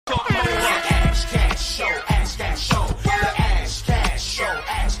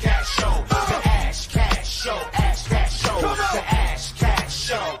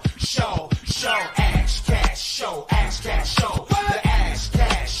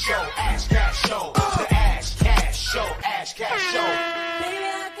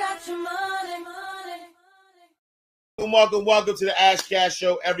Welcome to the Ash Cash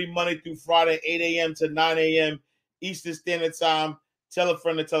Show every Monday through Friday, 8 a.m. to 9 a.m. Eastern Standard Time. Tell a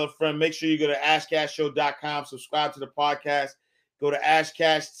friend to tell a friend. Make sure you go to ashcashshow.com, subscribe to the podcast. Go to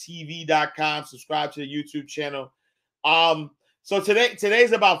ashcashtv.com, subscribe to the YouTube channel. So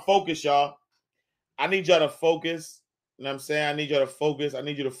today's about focus, y'all. I need y'all to focus. You know what I'm saying? I need y'all to focus. I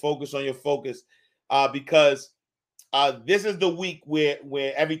need you to focus on your focus because this is the week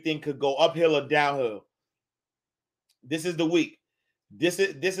where everything could go uphill or downhill. This is the week. This is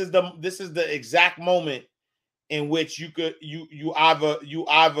the exact moment in which you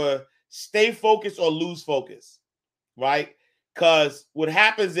either stay focused or lose focus, right? Because what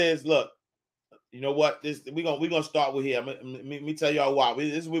happens is, look, you know what? We're gonna start with here. Let me tell y'all why.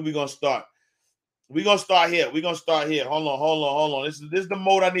 This is where we're gonna start. We're gonna start here. Hold on. This is the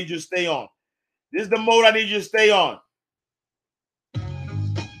mode I need you to stay on. This is the mode I need you to stay on.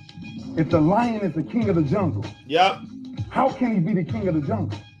 If the lion is the king of the jungle, yep. How can he be the king of the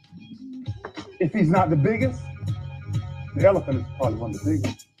jungle? If he's not the biggest, the elephant is probably one of the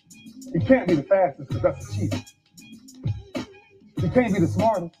biggest. He can't be the fastest because that's a cheetah. He can't be the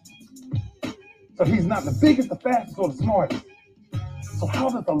smartest. So he's not the biggest, the fastest, or the smartest. So how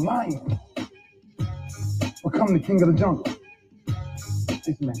does the lion become the king of the jungle?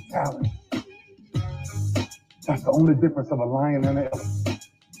 His mentality. That's the only difference of a lion and an elephant.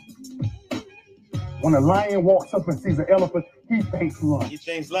 When a lion walks up and sees an elephant, he thinks lunch. He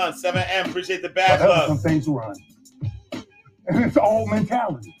thinks lunch. 7M, appreciate the bad but love. Elephant thinks run. And it's all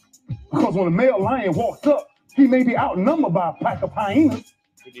mentality. Because when a male lion walks up, he may be outnumbered by a pack of hyenas,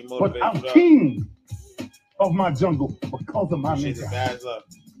 but I'm king of my jungle because of my mentality.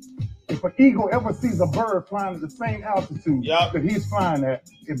 If an eagle ever sees a bird flying at the same altitude that he's flying at,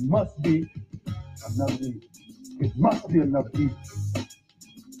 it must be another eagle. It must be another eagle.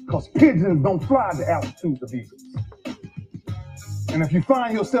 Because pigeons don't fly the altitudes of eagles. And if you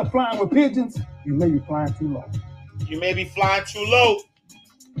find yourself flying with pigeons, you may be flying too low. You may be flying too low.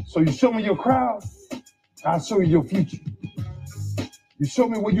 So you show me your crowd, I'll show you your future. You show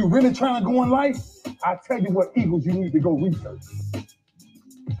me where you're really trying to go in life, I'll tell you what eagles you need to go research.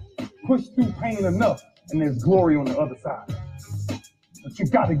 Push through pain enough, and there's glory on the other side. But you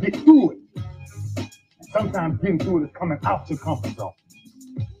got to get through it. And sometimes getting through it is coming out your comfort zone.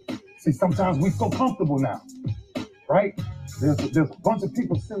 See, sometimes we're so comfortable now, right? There's a bunch of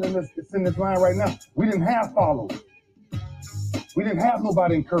people sitting in this line right now. We didn't have followers. We didn't have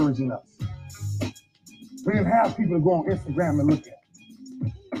nobody encouraging us. We didn't have people to go on Instagram and look at.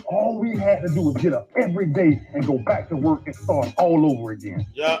 All we had to do was get up every day and go back to work and start all over again.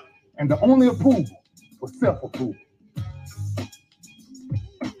 Yeah. And the only approval was self-approval.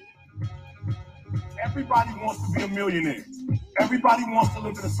 Everybody wants to be a millionaire. Everybody wants to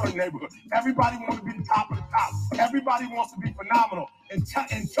live in a certain neighborhood. Everybody wants to be the top of the top. Everybody wants to be phenomenal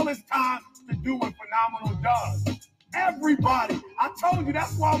until it's time to do what phenomenal does. Everybody. I told you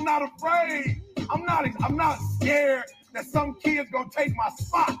that's why I'm not afraid. I'm not scared that some kid's gonna take my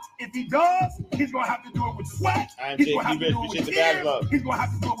spot. If he does, he's gonna have to do it with sweat. He's gonna have to do it with tears. He's gonna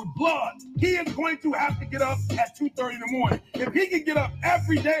have to do it with blood. He is going to have to get up at 2:30 in the morning. If he can get up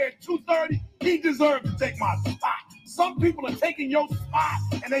every day at 2:30, he deserves to take my spot. Some people are taking your spot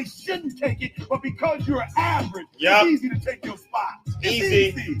and they shouldn't take it, but because you're average, it's easy to take your spot.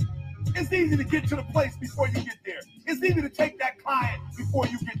 It's easy. It's easy to get to the place before you get there. It's easy to take that client before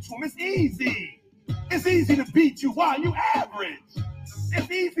you get to him. It's easy. It's easy to beat you. Why? You average.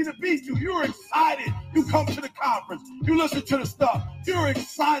 It's easy to beat you. You're excited. You come to the conference. You listen to the stuff. You're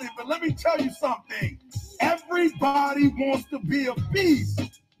excited. But let me tell you something. Everybody wants to be a beast.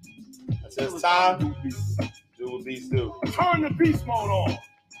 It says time. Do what beasts do. Turn the beast mode on.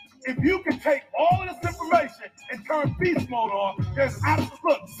 If you can take all of this information and turn beast mode on, there's absolute.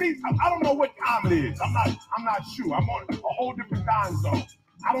 Look, see, I don't know what time it is. I'm not sure. I'm on a whole different time zone.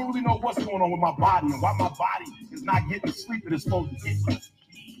 I don't really know what's going on with my body and why my body is not getting the sleep that it's supposed to get.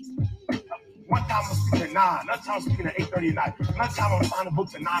 One time I'm speaking at 9, another time I'm speaking at 8:30 at night, another time I'm signing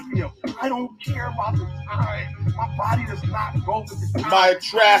books at 9 p.m. I don't care about the time. My body does not go with the time. My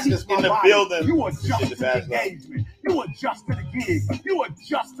trash is in the building. You adjust to the engagement. You adjust to the gig. You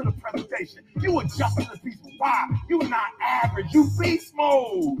adjust to the presentation. You adjust to the people. Why? You're not average. You beast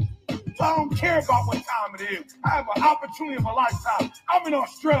mode. So I don't care about what time it is. I have an opportunity of a lifetime. I'm in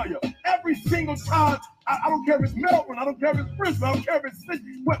Australia. Every single time, I don't care if it's Melbourne, I don't care if it's Brisbane, I don't care if it's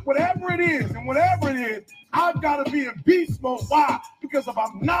Sydney, whatever it is, and whatever it is, I've got to be in beast mode. Why? Because if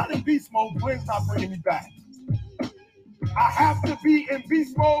I'm not in beast mode, Glenn's not bringing me back. I have to be in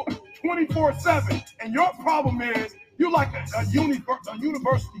beast mode 24/7. And your problem is, you're like a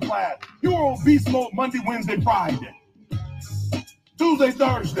university class. You're on beast mode Monday, Wednesday, Friday. Tuesday,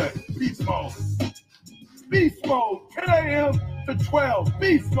 Thursday, beast mode. Beast mode, 10 a.m. to 12.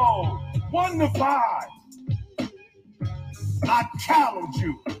 Beast mode, 1 to 5. I challenge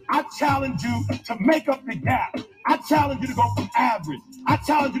you. I challenge you to make up the gap. I challenge you to go from average. I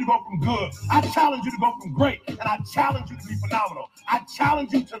challenge you to go from good. I challenge you to go from great. And I challenge you to be phenomenal. I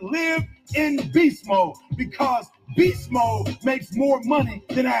challenge you to live in beast mode because beast mode makes more money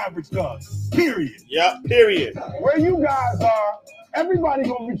than average does. Period. Yep, period. Where you guys are, everybody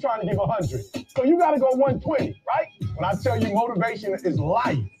gonna be trying to give 100. So you gotta go 120, right? When I tell you motivation is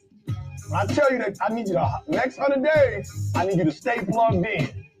life, when I tell you that I need you to, next 100 days, I need you to stay plugged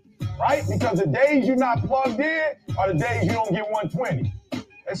in, right? Because the days you're not plugged in are the days you don't get 120.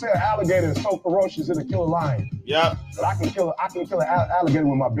 They say an alligator is so ferocious it'll kill a lion. Yep. But I can kill an alligator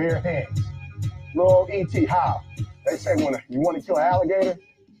with my bare hands. Little E.T., how? They say when you want to kill an alligator,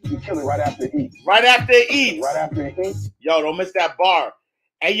 you kill it right after it eats. Right after it eats. Right after it eats. Yo, don't miss that bar.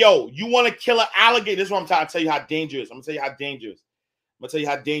 Hey, yo, you want to kill an alligator? This is what I'm trying to tell you how dangerous. I'm going to tell you how dangerous. I'm going to tell you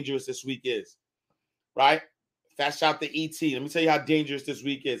how dangerous this week is. Right? Fast shout to E.T. Let me tell you how dangerous this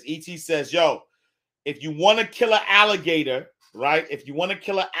week is. E.T. says, yo, if you want to kill an alligator, right? If you want to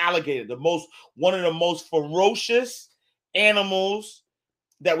kill an alligator, one of the most ferocious animals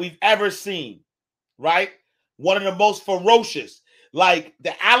that we've ever seen, right? One of the most ferocious. Like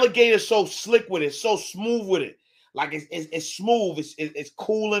the alligator's so slick with it, so smooth with it. Like it's smooth, it's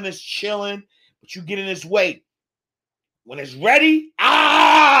cooling, it's chilling, but you get in its way. When it's ready,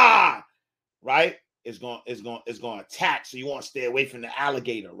 right? It's going to attack. So you want to stay away from the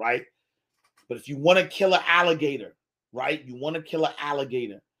alligator, right? But if you want to kill an alligator, right? You want to kill an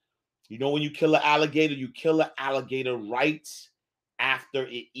alligator. You know when you kill an alligator, you kill an alligator right after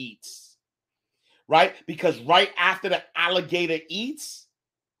it eats. Right? Because right after the alligator eats,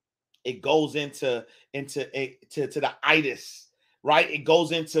 it goes into the itis, right? It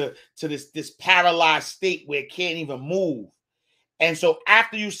goes into this paralyzed state where it can't even move. And so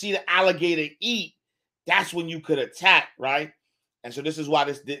after you see the alligator eat, that's when you could attack, right? And so this is why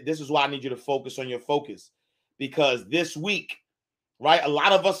I need you to focus on your focus. Because this week, right, a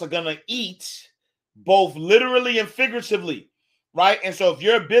lot of us are going to eat both literally and figuratively, right? And so if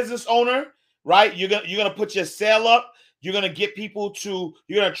you're a business owner, right, you're gonna put your sale up. You're gonna get people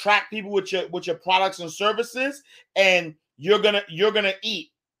you're gonna attract people with your products and services, and you're gonna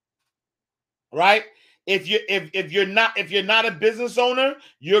eat, right? If you're not a business owner,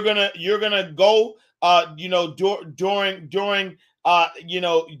 you're gonna go during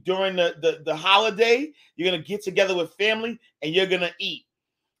the holiday, you're gonna get together with family and you're gonna eat.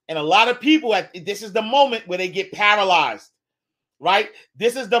 And a lot of people this is the moment where they get paralyzed, right?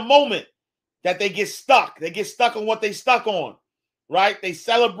 This is the moment that they get stuck. They get stuck on what they stuck on, right? They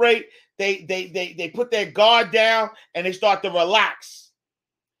celebrate, they put their guard down and they start to relax.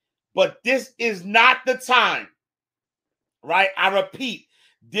 But this is not the time, right? I repeat,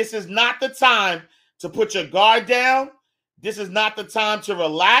 this is not the time to put your guard down. This is not the time to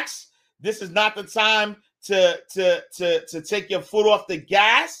relax. This is not the time to take your foot off the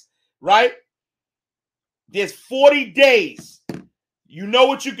gas, right? There's 40 days. You know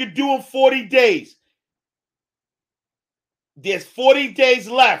what you could do in 40 days. There's 40 days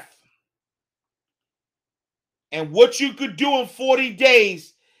left. And what you could do in 40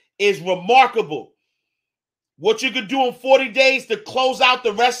 days is remarkable. What you could do in 40 days to close out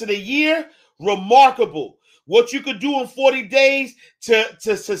the rest of the year, remarkable. What you could do in 40 days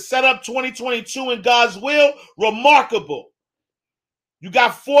to set up 2022 in God's will, remarkable. You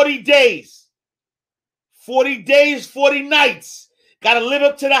got 40 days. 40 days, 40 nights. Got to live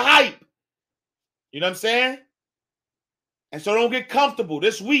up to the hype. You know what I'm saying? And so don't get comfortable.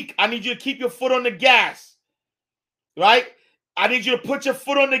 This week, I need you to keep your foot on the gas. Right? I need you to put your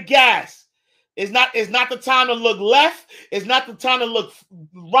foot on the gas. It's not the time to look left. It's not the time to look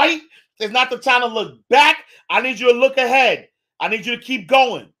right. It's not the time to look back. I need you to look ahead. I need you to keep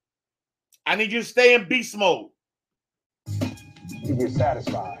going. I need you to stay in beast mode. You get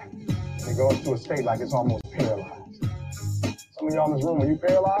satisfied. You go into a state like it's almost paralyzed. Some of y'all in this room, when you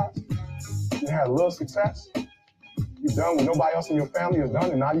paralyzed, you had a little success. You done when nobody else in your family is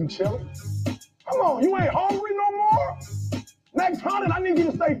done, and now you chilling. Come on, you ain't hungry no more. Next 100, I need you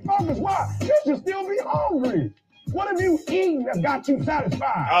to stay focused. Why? You should still be hungry. What have you eaten that got you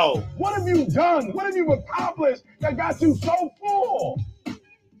satisfied? Oh. What have you done? What have you accomplished that got you so full?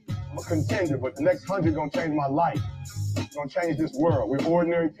 I'm a contender, but the next 100 gonna change my life. It's gonna change this world. We're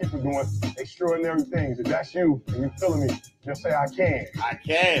ordinary people doing extraordinary things. If that's you and you feeling me, just say I can. I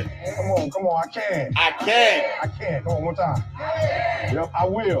can. Come on, I can. I can. I can. Come on, one time. Yep, I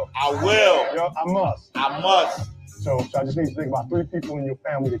will. I will. Yep, I must. I must. So I just need you to think about 3 people in your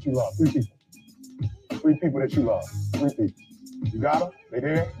family that you love. 3 people. 3 people that you love. 3 people. You got them? They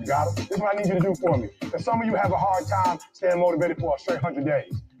there? You got them? This is what I need you to do for me. Because some of you have a hard time staying motivated for a straight 100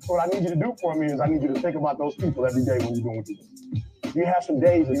 days. So what I need you to do for me is I need you to think about those people every day when you're doing what you do. You have some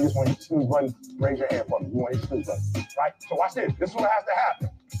days that you just want to hit the snooze button, raise your hand for me. You want to hit the snooze button, right? So watch this. This is what has to happen.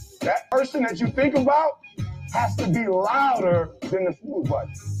 That person that you think about has to be louder than the snooze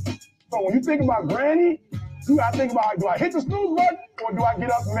button. So when you think about Granny, you gotta think about, do I hit the snooze button or do I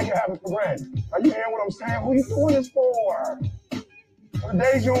get up and make it happen for Granny? Are you hearing what I'm saying? What are you doing this for? On the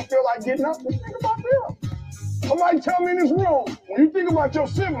days you don't feel like getting up, just think about them. Somebody tell me in this room, when you think about your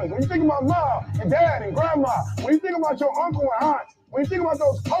siblings, when you think about mom and dad and grandma, when you think about your uncle and aunt, when you think about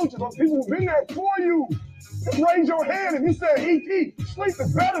those coaches, those people who've been there for you, just raise your hand if you said, E.T., sleep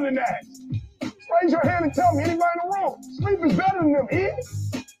is better than that. Just raise your hand and tell me, anybody in the room, sleep is better than them, E?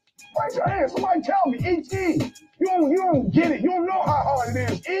 Raise your hand, somebody tell me, E.T., you don't get it, you don't know how hard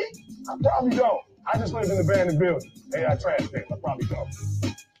it is, E? I probably don't. I just lived in the abandoned building. Hey, I trash things, I probably don't.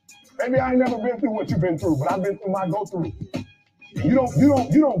 Maybe I ain't never been through what you've been through, but I've been through my go-through. You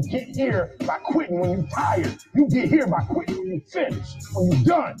don't get here by quitting when you're tired. You get here by quitting when you finish, when you're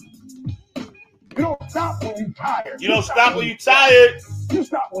done. You don't stop when you're tired. You don't stop when you're tired. You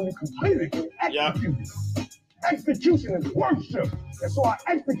stop when you complete it, when you execute it. Execution is worship. And so I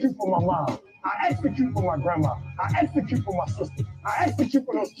execute for my mom. I execute for my grandma. I execute for my sister. I execute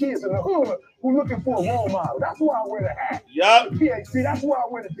for those kids in the hood who looking for a role model. That's why I wear the hat. Yup. The PhD, that's why I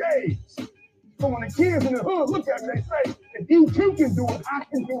wear the J's. So when the kids in the hood look at me, they say, if you too can do it, I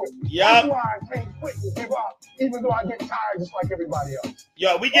can do it. Yep. That's why I can't quit and give up, even though I get tired just like everybody else.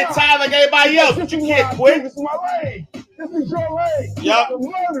 Yo, we get tired like everybody else, but you can't quit. This is my leg. This is your leg. You Yep. gotta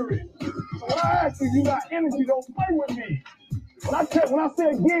murder it. So when I ask you got energy, don't play with me. When I say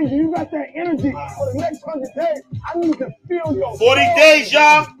again, you got that energy for the next 100 days, I need to feel your 40 days,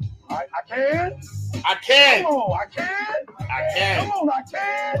 y'all. I can. I can. Come on, I can. I can. Come on, I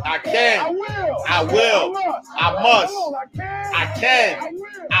can. I can. I will. I will. I must. Come on, I can. I can. I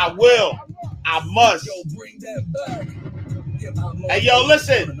will. I will. I must. Hey, yo,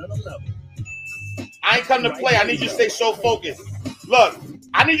 listen. I ain't come to play. I need you to stay so focused. Look,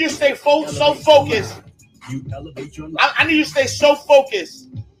 I need you to stay so focused. I need you to stay so focused.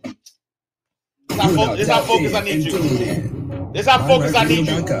 This is how focused I need you. This is how focused I need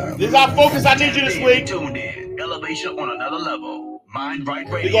you. This is how focused I need you this week. Tuned in. Elevation on another level. Mind Right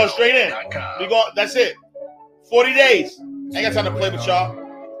Radio. We going straight in. That's it. 40 days. I ain't got time to play with y'all.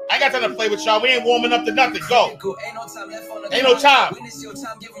 I ain't got time to play with y'all. We ain't warming up to nothing. Go. Ain't no time. I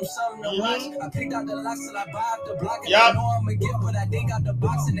picked out the locks and I buy up the block. And Yup. I know I'm going to get what I think out the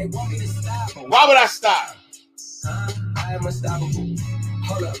box and they want me to stop. Why would I stop? I am unstoppable.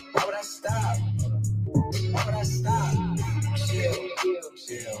 Hold up. Why would I stop? Why would I stop?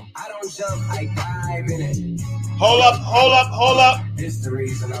 Chill. I don't jump, I dive in it. Hold up. It's the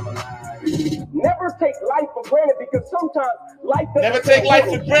reason I'm alive. Never take life for granted because sometimes life doesn't Never take life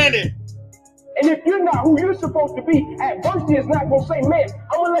for granted. And if you're not who you're supposed to be, adversity is not going to say, man,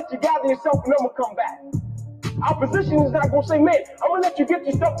 I'm going to let you gather yourself and I'm going to come back. Opposition is not going to say, man, I'm going to let you get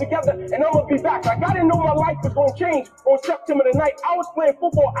your stuff together and I'm going to be back. Like, I didn't know my life was going to change on September the 9th. I was playing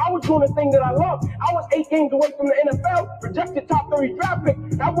football. I was doing the thing that I love. I was 8 games away from the NFL, projected top 30 draft pick.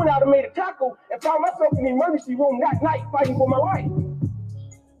 I went out and made a tackle and found myself in the emergency room that night fighting for my life.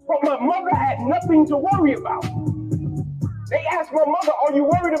 But my mother had nothing to worry about. They asked my mother, are you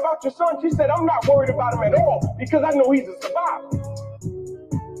worried about your son? She said, I'm not worried about him at all because I know he's a survivor.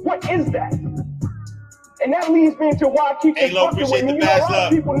 What is that? And that leads me into why I keep this bucket with me. You know, a lot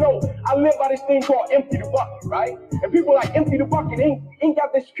of people know I live by this thing called empty the bucket, right? And people like empty the bucket ain't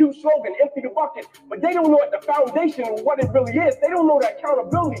got this cute slogan, empty the bucket, but they don't know at the foundation of what it really is. They don't know the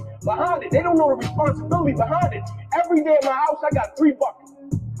accountability behind it. They don't know the responsibility behind it. Every day in my house, I got 3 buckets.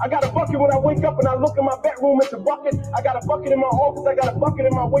 I got a bucket when I wake up and I look in my bedroom, it's a bucket. I got a bucket in my office. I got a bucket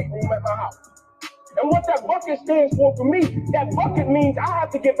in my weight room at my house. And what that bucket stands for me, that bucket means I have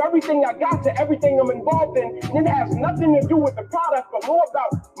to give everything I got to everything I'm involved in. And it has nothing to do with the product, but more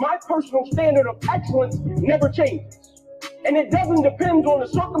about my personal standard of excellence never changes. And it doesn't depend on the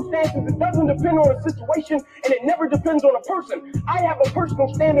circumstances, it doesn't depend on a situation, and it never depends on a person. I have a personal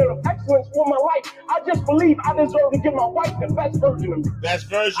standard of excellence for my life. I just believe I deserve to give my wife the best version of me. Best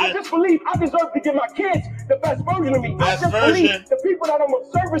version. I just believe I deserve to give my kids the best version of me. Best I just version. believe the people that I'm of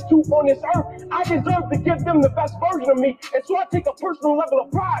service to on this earth, I deserve to give them the best version of me. And so I take a personal level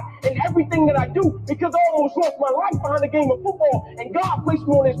of pride in everything that I do because I almost lost my life behind the game of football, and God placed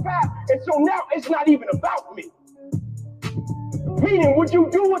me on this path. And so now it's not even about me. Meaning, would you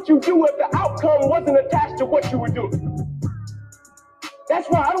do what you do if the outcome wasn't attached to what you were doing? That's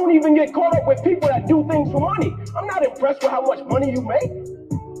why I don't even get caught up with people that do things for money. I'm not impressed with how much money you make.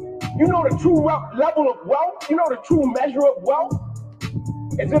 You know the true level of wealth? You know the true measure of wealth?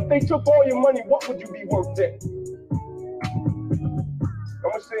 As if they took all your money, what would you be worth then? I'm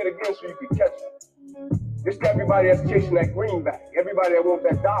going to say it again so you can catch it. It's to everybody that's chasing that greenback, everybody that wants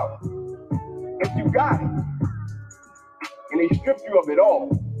that dollar. If you got it, and they stripped you of it all,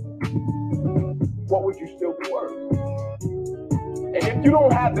 what would you still be worth? And if you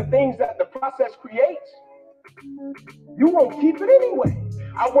don't have the things that the process creates, you won't keep it anyway.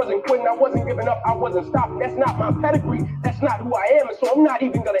 I wasn't quitting, I wasn't giving up, I wasn't stopping. That's not my pedigree, that's not who I am, and so I'm not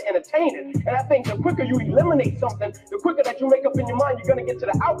even gonna entertain it. And I think the quicker you eliminate something, the quicker that you make up in your mind, you're gonna get to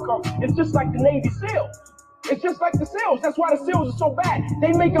the outcome. It's just like the Navy SEALs. It's just like the SEALs. That's why the SEALs are so bad.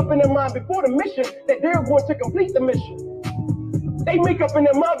 They make up in their mind before the mission that they're going to complete the mission. They make up in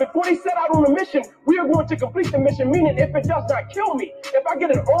their mind before they set out on the mission, we are going to complete the mission, meaning if it does not kill me, if I get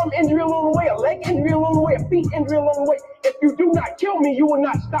an arm injury along the way, a leg injury along the way, a feet injury along the way, if you do not kill me, you will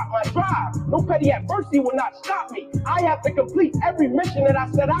not stop my drive. No petty adversity will not stop me. I have to complete every mission that I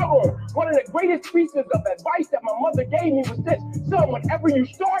set out on. One of the greatest pieces of advice that my mother gave me was this: son, whenever you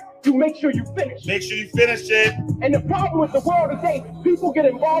start, you make sure you finish. Make sure you finish it. And the problem with the world today, people get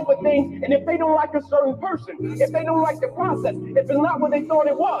involved with things, and if they don't like a certain person, if they don't like the process, if it's not what they thought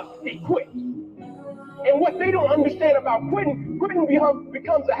it was, they quit. And what they don't understand about quitting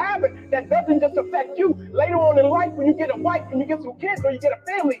becomes a habit that doesn't just affect you. Later on in life, when you get a wife, when you get some kids, or you get a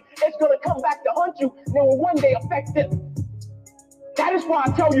family, it's going to come back to haunt you, and it will one day affect them. That is why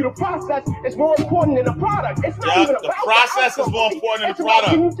I tell you the process is more important than the product. It's not even about the process is more important than the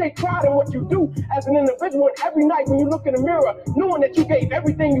product. When you take pride in what you do as an individual, and every night when you look in the mirror, knowing that you gave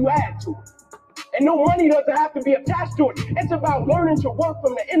everything you had to it. And no money doesn't have to be attached to it. It's about learning to work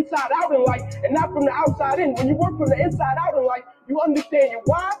from the inside out in life and not from the outside in. When you work from the inside out in life, you understand your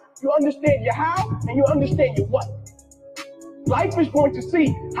why, you understand your how, and you understand your what. Life is going to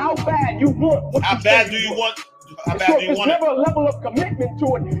see how bad you want what How bad do you want? How bad do you want it? There's never a level of commitment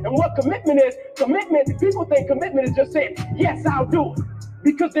to it. And what commitment is, people think commitment is just saying, yes, I'll do it.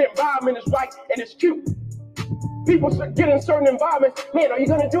 Because the environment is right and it's cute. People get in certain environments. Man, are you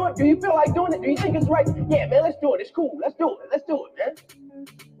going to do it? Do you feel like doing it? Do you think it's right? Yeah, man, let's do it. It's cool. Let's do it. Let's do it, man.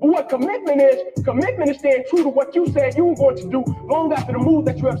 But what commitment is staying true to what you said you were going to do long after the mood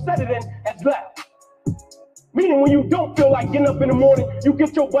that you have set it in has left. Meaning when you don't feel like getting up in the morning, you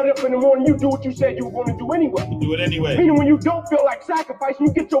get your butt up in the morning, you do what you said you were going to do anyway. Do it anyway. Meaning when you don't feel like sacrificing,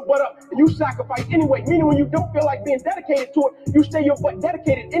 you get your butt up and you sacrifice anyway. Meaning when you don't feel like being dedicated to it, you stay your butt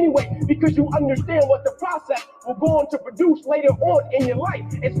dedicated anyway because you understand what the process will go on to produce later on in your life.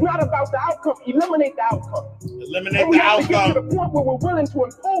 It's not about the outcome. Eliminate the outcome. Eliminate and the we have outcome. to get to the point where we're willing to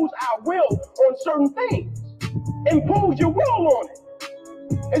impose our will on certain things. Impose your will on it.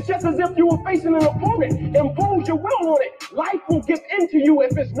 It's just as if you were facing an opponent. Impose your will on it. Life will give into you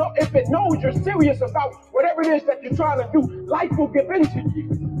if it knows you're serious about whatever it is that you're trying to do. Life will give into you.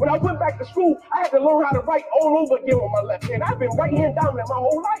 When I went back to school, I had to learn how to write all over again with my left hand. I've been right-hand dominant my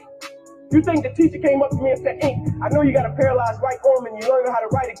whole life. You think the teacher came up to me and said, "Ink, I know you got a paralyzed right arm and you're learning how to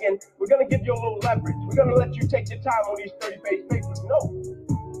write again. We're going to give you a little leverage. We're going to let you take your time on these 30-page papers." No.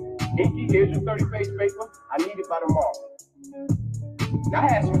 Inky, here's your 30-page paper. I need it by tomorrow. I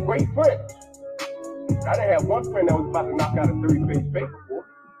had some great friends. I didn't have one friend that was about to knock out a 30-page paper for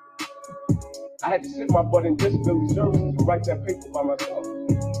me. I had to sit my butt in disability services and write that paper by myself.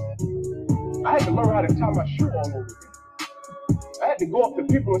 I had to learn how to tie my shoe all over again. I had to go up to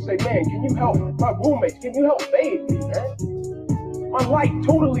people and say, "Man, can you help? My roommates, can you help bathe me, man?" My life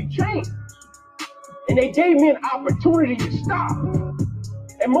totally changed. And they gave me an opportunity to stop.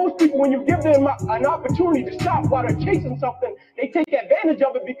 And most people, when you give them an opportunity to stop while they're chasing something, they take advantage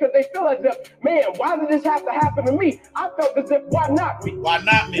of it because they feel as if, man, why did this have to happen to me? I felt as if, why not me? Why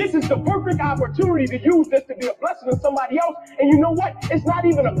not me? This is the perfect opportunity to use this to be a blessing to somebody else. And you know what? It's not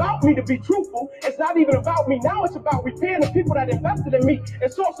even about me, to be truthful. It's not even about me. Now it's about repaying the people that invested in me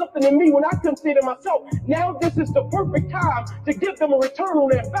and saw something in me when I couldn't see it in myself. Now this is the perfect time to give them a return on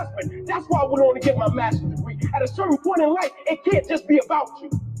their investment. That's why I went on to get my master's degree. At a certain point in life, it can't just be about you.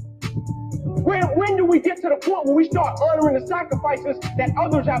 When do we get to the point where we start honoring the sacrifices that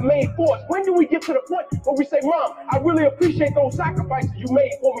others have made for us? When do we get to the point where we say, "Mom, I really appreciate those sacrifices you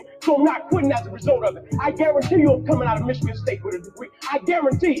made for me, so I'm not quitting as a result of it"? I guarantee you I'm coming out of Michigan State with a degree. I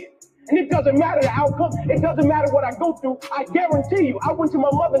guarantee it. And it doesn't matter the outcome. It doesn't matter what I go through. I guarantee you. I went to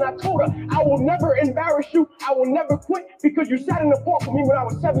my mother and I told her, "I will never embarrass you. I will never quit because you sat in the park with me when I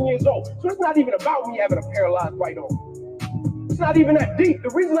was 7 years old." So it's not even about me having a paralyzed right arm. It's not even that deep. The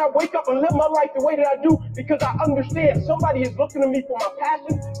reason I wake up and live my life the way that I do, because I understand somebody is looking to me for my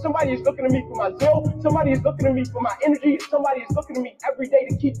passion, somebody is looking to me for my zeal, somebody is looking to me for my energy, somebody is looking to me every day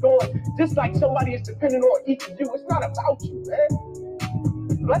to keep going, just like somebody is depending on each of you. It's not about you, man.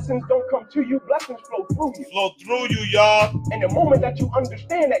 Blessings don't come to you, blessings flow through you. Flow through you, y'all. And the moment that you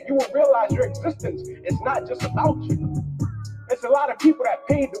understand that, you will realize your existence is not just about you. There's a lot of people that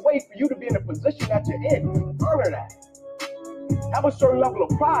paved the way for you to be in the position that you're in. Honor that. Have a certain level of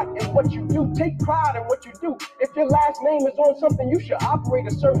pride in what you do. Take pride in what you do. If your last name is on something, you should operate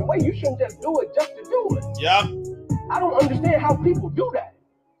a certain way. You shouldn't just do it just to do it. Yeah. I don't understand how people do that.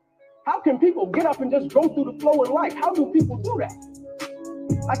 How can people get up and just go through the flow in life? How do people do that?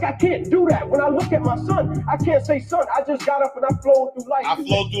 Like, I can't do that. When I look at my son, I can't say, son, I just got up and I flowed through life. I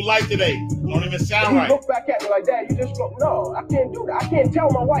flowed through life today. Don't even sound right. He look back at me like, Dad, you just flowed. No, I can't do that. I can't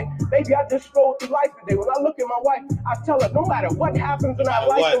tell my wife, baby, I just flowed through life today. When I look at my wife, I tell her, no matter what happens in our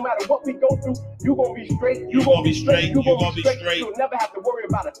life, no matter what we go through, you're going to be straight. You're going to be straight. You're going to be straight. You'll never have to worry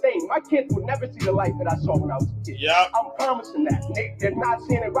about a thing. My kids will never see the life that I saw when I was a kid. Yeah. I'm promising that. They're not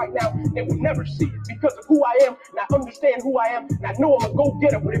seeing it right now. They will never see it because of who I am, and I understand who I am, and I know I'm a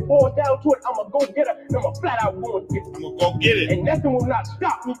go-getter. When it boils down to it, I'm a go-getter, and I'm a flat-out going to get it. I'm going to go get it. And nothing will not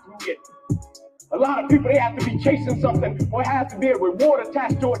stop me from getting it. A lot of people, they have to be chasing something, or has to be a reward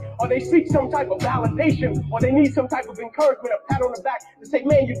attached to it, or they seek some type of validation, or they need some type of encouragement, a pat on the back to say,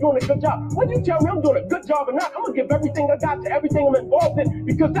 man, you're doing a good job. When you tell me I'm doing a good job or not, I'm going to give everything I got to everything I'm involved in,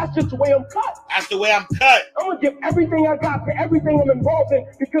 because that's just the way I'm cut. That's the way I'm cut. I'm going to give everything I got to everything I'm involved in,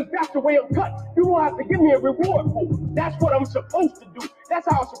 because that's the way I'm cut. You don't have to give me a reward for it. That's what I'm supposed to do. That's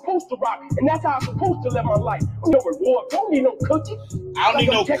how I'm supposed to rock, and that's how I'm supposed to live my life. No reward. I don't need no cookie. I don't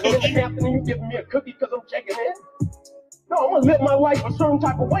need no cookie. In Hampton and you giving me a cookie because I'm checking in. No, I'm going to live my life a certain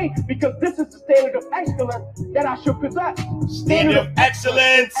type of way, because this is the standard of excellence that I should possess. Standard of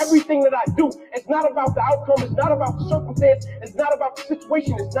excellence. Everything that I do, it's not about the outcome. It's not about the circumstance. It's not about the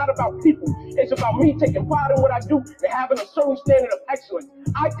situation. It's not about people. It's about me taking pride in what I do and having a certain standard of excellence.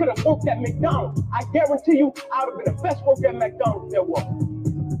 I could have worked at McDonald's. I guarantee you, I would have been the best worker at McDonald's there was.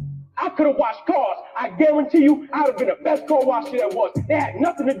 I could have washed cars. I guarantee you, I would have been the best car washer there was. They had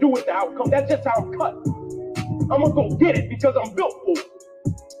nothing to do with the outcome. That's just how I'm cut. I'm going to go get it because I'm built for it.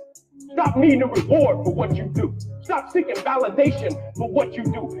 Stop needing a reward for what you do. Stop seeking validation for what you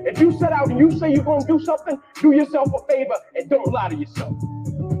do. If you set out and you say you're going to do something, do yourself a favor and don't lie to yourself.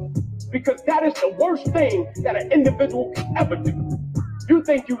 Because that is the worst thing that an individual can ever do. You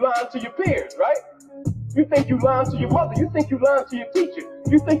think you lying to your peers, right? You think you lying to your mother. You think you lying to your teacher.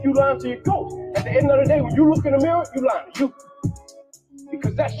 You think you lying to your coach. At the end of the day, when you look in the mirror, you lying to you.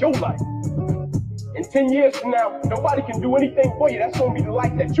 Because that's your life. In 10 years from now, nobody can do anything for you. That's going to be the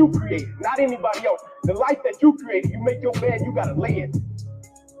life that you created, not anybody else. The life that you created, you make your bed, you got to lay it.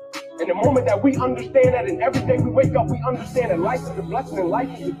 And the moment that we understand that, and every day we wake up, we understand that life is a blessing and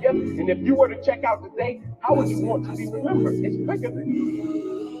life is a gift. And if you were to check out today, how would you want to be remembered? It's bigger than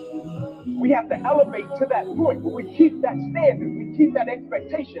you. We have to elevate to that point where we keep that standard, we keep that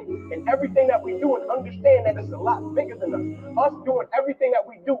expectation in everything that we do, and understand that it's a lot bigger than us. Us doing everything that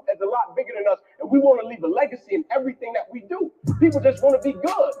we do is a lot bigger than us, and we want to leave a legacy in everything that we do. People just want to be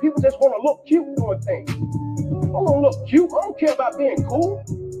good. People just want to look cute doing things. I want to look cute. I don't care about being cool.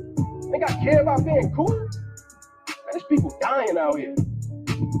 I think I care about being cool. Man, there's people dying out here.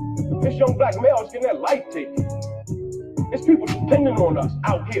 This young black male is getting that life taken. There's people depending on us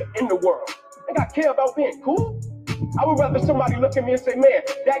out here in the world. I think I care about being cool. I would rather somebody look at me and say, man,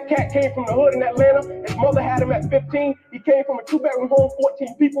 that cat came from the hood in Atlanta. His mother had him at 15. He came from a 2-bedroom home,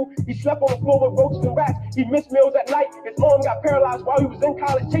 14 people. He slept on the floor with roaches and rats. He missed meals at night. His arm got paralyzed while he was in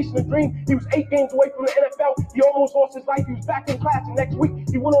college chasing a dream. He was 8 games away from the NFL. He almost lost his life. He was back in class the next week.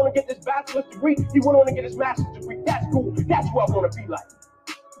 He went on to get this bachelor's degree. He went on to get his master's degree. That's cool. That's who I want to be like.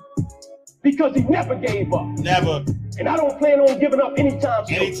 Because he never gave up. Never. And I don't plan on giving up anytime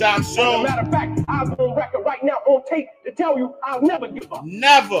soon. Anytime soon. As a matter of fact, I'm on record right now on tape to tell you I'll never give up.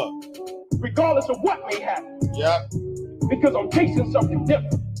 Never. Regardless of what may happen. Yep. Because I'm chasing something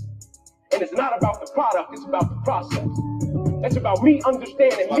different. And it's not about the product, it's about the process. It's about me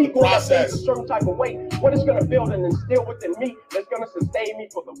understanding, me going at things a certain type of way, what it's going to build and instill within me that's going to sustain me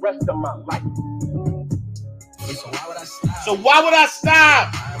for the rest of my life. So why would I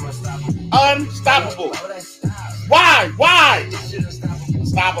stop? Unstoppable. Why? Why?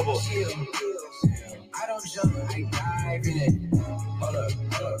 Unstoppable. I don't jump, I dive in it. Hold up.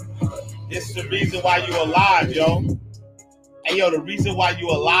 It's the reason why you alive, yo. Hey, yo, the reason why you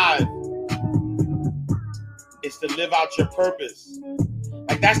alive is to live out your purpose.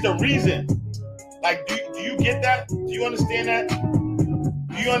 Like, that's the reason. Like, do you get that? Do you understand that?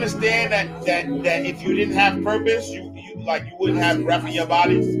 Do you understand that if you didn't have purpose, you wouldn't have breath in your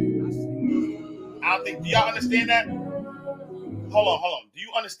bodies? I don't think. Do y'all understand that? Hold on. Do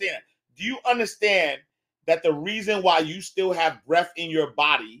you understand that? Do you understand that the reason why you still have breath in your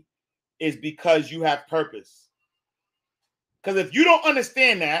body is because you have purpose? Because if you don't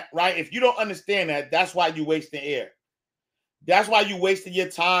understand that, right? If you don't understand that, that's why you're wasting air. That's why you're wasting your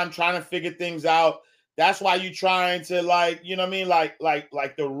time trying to figure things out. That's why you're trying to, like, you know what I mean?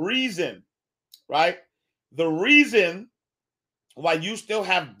 Like the reason, right? The reason why you still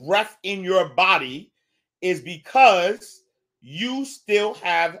have breath in your body is because you still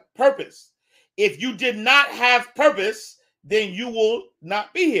have purpose. If you did not have purpose, then you will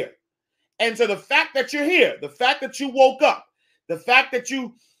not be here. And so the fact that you're here, the fact that you woke up, the fact that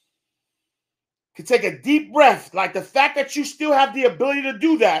you can take a deep breath, like the fact that you still have the ability to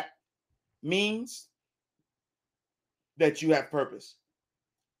do that means that you have purpose.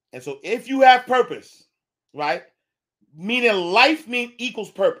 And so if you have purpose, right, meaning life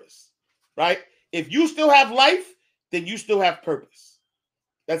equals purpose, right? If you still have life, then you still have purpose.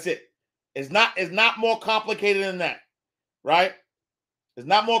 That's it. It's not more complicated than that, right? It's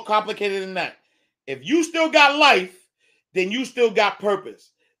not more complicated than that. If you still got life, then you still got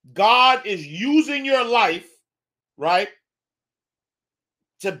purpose. God is using your life, right,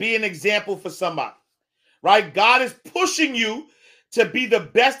 to be an example for somebody, right? God is pushing you to be the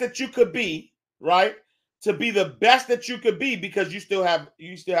best that you could be, right? To be the best that you could be because you still have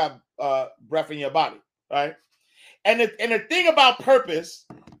breath in your body, right? And the thing about purpose,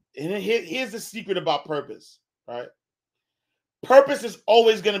 and here's the secret about purpose, right? Purpose is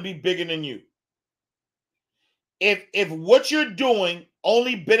always going to be bigger than you. If what you're doing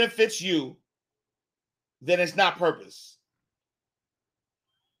only benefits you, then it's not purpose.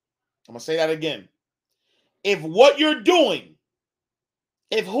 I'm going to say that again. If what you're doing,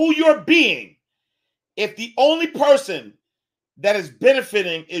 if who you're being, if the only person that is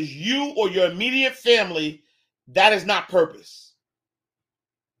benefiting is you or your immediate family, that is not purpose.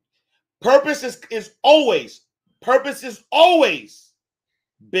 Purpose is always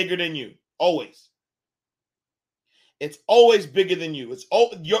bigger than you. Always. It's always bigger than you. It's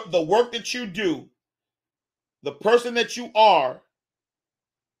the work that you do, the person that you are,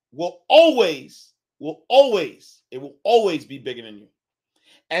 will always be bigger than you.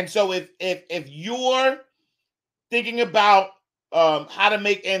 And so if you're thinking about how to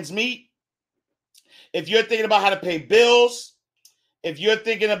make ends meet, if you're thinking about how to pay bills, if you're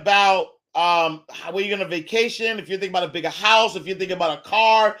thinking about where you're going to vacation, if you're thinking about a bigger house, if you're thinking about a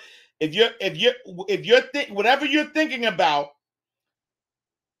car, whatever you're thinking about,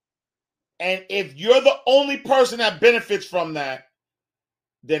 and if you're the only person that benefits from that,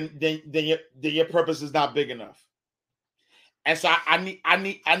 then your purpose is not big enough. And so I need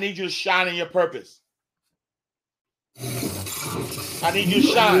you to shine in your purpose. I need you to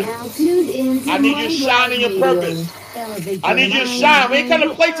shine. I need you to shine in your purpose. I need you to shine. We ain't come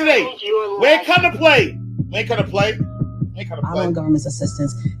to play today. We ain't come to play. I run government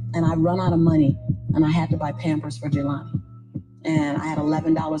assistance, and I run out of money, and I had to buy Pampers for Jelani. And I had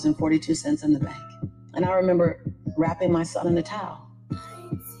 $11.42 in the bank. And I remember wrapping my son in a towel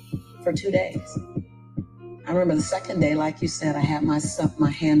for 2 days. I remember the second day, like you said, I had my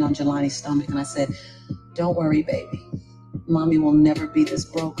hand on Jelani's stomach, and I said, "Don't worry, baby. Mommy will never be this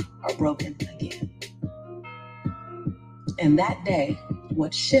broke or broken again." And that day,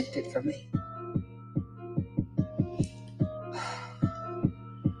 what shifted for me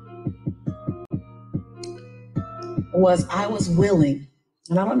was I was willing,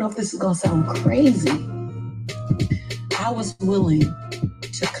 and I don't know if this is going to sound crazy, I was willing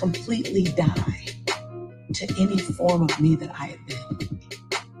to completely die to any form of me that I had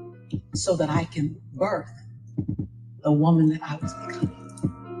been so that I can birth the woman that I was becoming.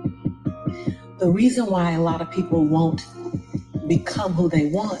 The reason why a lot of people won't become who they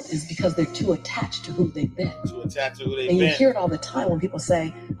want is because they're too attached to who they've been. And you hear it all the time when people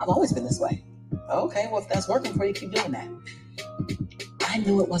say, "I've always been this way." Okay, well, if that's working for you, keep doing that. I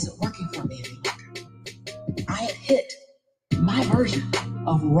knew it wasn't working for me any longer. I had hit my version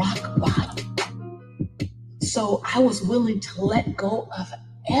of rock bottom. So I was willing to let go of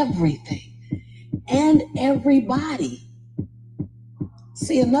everything and everybody.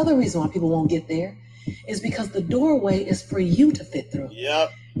 See, another reason why people won't get there is because the doorway is for you to fit through.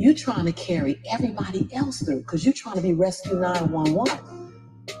 Yep. You're trying to carry everybody else through because you're trying to be Rescue 911.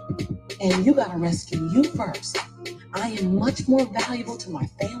 And you got to rescue you first. I am much more valuable to my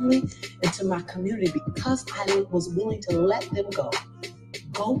family and to my community because I was willing to let them go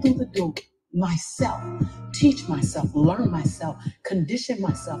through the door myself, teach myself, learn myself, condition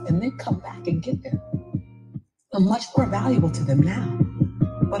myself, and then come back and get there. I'm much more valuable to them now.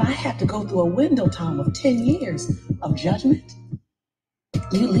 But I had to go through a window time of 10 years of judgment.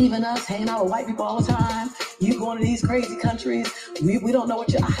 You leaving us, hanging out with white people all the time. You going to these crazy countries. We don't know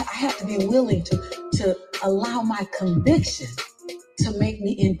what I have to be willing to allow my conviction to make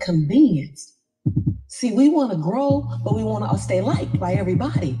me inconvenienced. See, we want to grow, but we want to stay liked by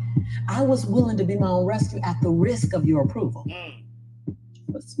everybody. I was willing to be my own rescue at the risk of your approval.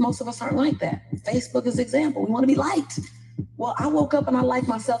 But most of us aren't like that. Facebook is an example. We want to be liked. Well, I woke up and I like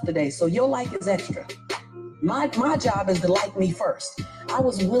myself today, so your like is extra. My job is to like me first. I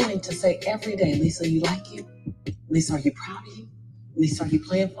was willing to say every day, Lisa, you like you? Lisa, are you proud of you? Lisa, are you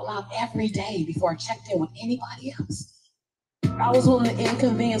playing full out? Every day before I checked in with anybody else. I was willing to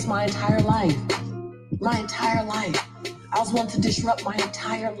inconvenience my entire life. My entire life. I was willing to disrupt my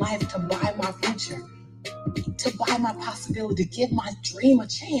entire life to buy my future, to buy my possibility, to give my dream a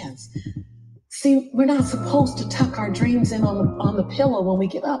chance. See, we're not supposed to tuck our dreams in on the pillow when we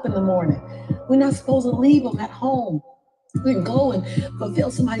get up in the morning. We're not supposed to leave them at home. We can go and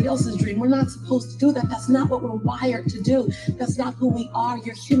fulfill somebody else's dream. We're not supposed to do that. That's not what we're wired to do. That's not who we are.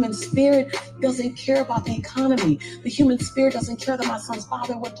 Your human spirit doesn't care about the economy. The human spirit doesn't care that my son's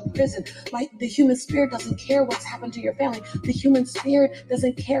father went to prison. The human spirit doesn't care what's happened to your family. The human spirit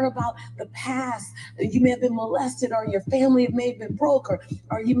doesn't care about the past. You may have been molested, or your family may have been broke, or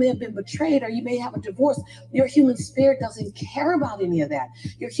you may have been betrayed, or you may have a divorce. Your human spirit doesn't care about any of that.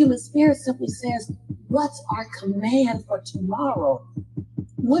 Your human spirit simply says, what's our command for tomorrow?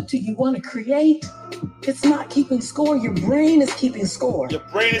 What do you want to create? It's not keeping score. Your brain is keeping score. Your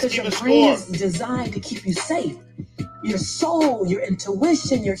brain is keeping score. Your brain is designed to keep you safe. Your soul, your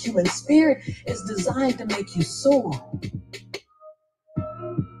intuition, your human spirit is designed to make you soar.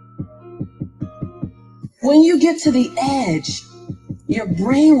 When you get to the edge, your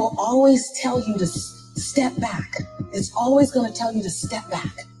brain will always tell you to step back. It's always going to tell you to step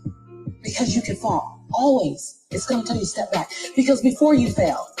back because you can fall. Always. It's going to tell you to step back. Because before you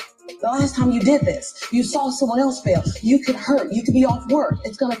failed, the last time you did this, you saw someone else fail. You could hurt. You could be off work.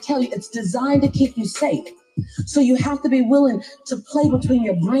 It's going to tell you. It's designed to keep you safe. So you have to be willing to play between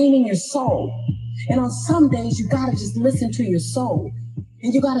your brain and your soul. And on some days, you got to just listen to your soul.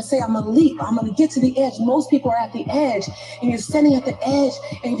 And you got to say, I'm going to leap. I'm going to get to the edge. Most people are at the edge, and you're standing at the edge,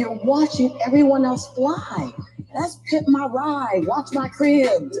 and you're watching everyone else fly. That's Pimp My Ride, Watch My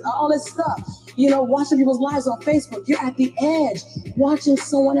Crib, all this stuff. You know, watching people's lives on Facebook. You're at the edge, watching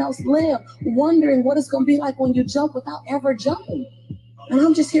someone else live, wondering what it's going to be like when you jump without ever jumping. And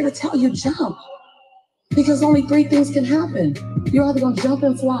I'm just here to tell you, jump. Because only three things can happen. You're either going to jump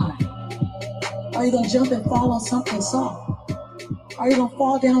and fly, or you're going to jump and fall on something soft, or you're going to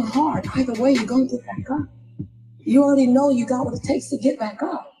fall down hard. Either way, you're going to get back up. You already know you got what it takes to get back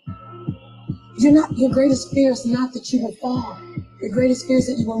up. Your greatest fear is not that you will fall. Your greatest fear is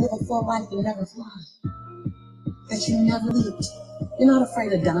that you will live a full life and never fly. That you never lived. You're not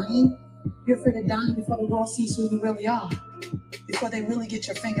afraid of dying. You're afraid of dying before the world sees who you really are. Before they really get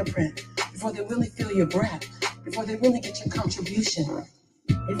your fingerprint. Before they really feel your breath. Before they really get your contribution.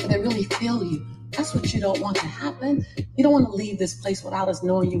 Before they really feel you. That's what you don't want to happen. You don't want to leave this place without us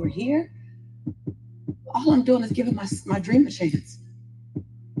knowing you were here. All I'm doing is giving my dream a chance.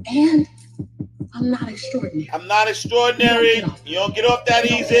 And I'm not extraordinary. I'm not extraordinary. You don't get off that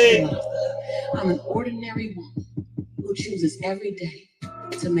easy. I'm an ordinary woman who chooses every day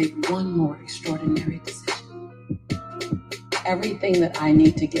to make one more extraordinary decision. Everything that I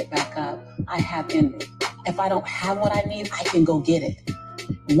need to get back up, I have in me. If I don't have what I need, I can go get it.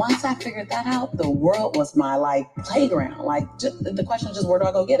 Once I figured that out, the world was my playground. The question is just, where do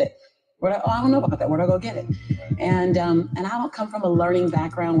I go get it? I don't know about that. Where do I go get it? And I don't come from a learning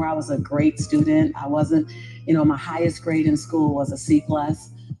background where I was a great student. I wasn't, my highest grade in school was a C+.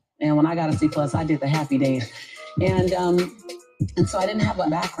 And when I got a C+, I did the happy days. And so I didn't have a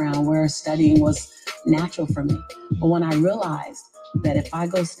background where studying was natural for me. But when I realized that if I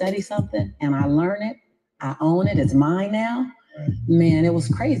go study something and I learn it, I own it, it's mine now, man, it was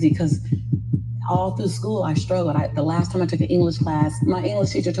crazy because all through school, I struggled. The last time I took an English class, my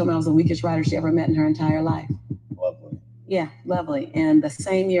English teacher told me I was the weakest writer she ever met in her entire life. Lovely. Yeah, lovely. And the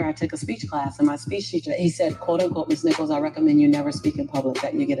same year I took a speech class, and my speech teacher, he said, quote unquote, Ms. Nichols, I recommend you never speak in public,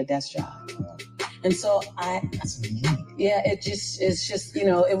 that you get a desk job. And so it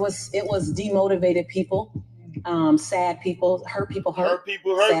was demotivated people, sad people, hurt people hurt. Hurt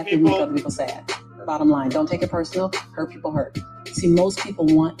people hurt sad people. Make other people sad. Bottom line, don't take it personal. Hurt people hurt. See, most people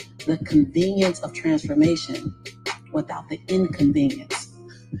want the convenience of transformation without the inconvenience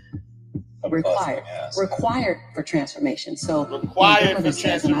Required for transformation. So required for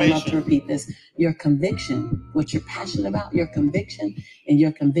says, and I love to transformation. repeat this, your conviction, what you're passionate about, your conviction and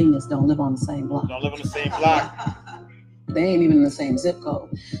your convenience don't live on the same block. Don't live on the same block. They ain't even in the same zip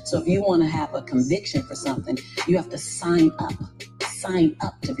code. So if you want to have a conviction for something, you have to sign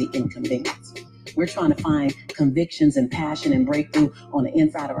up to be inconvenienced. We're trying to find convictions and passion and breakthrough on the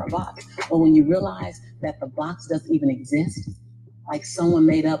inside of our box. Well, when you realize that the box doesn't even exist, like someone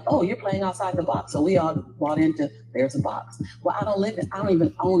made up, oh, you're playing outside the box. So we all bought into, there's a box. Well, I don't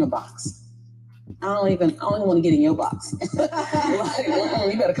even own a box. I don't even want to get in your box. Like,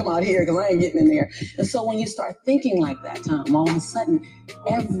 you better come out here because I ain't getting in there. And so when you start thinking like that, Tom, all of a sudden,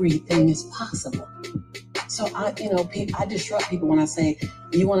 everything is possible. So I disrupt people when I say,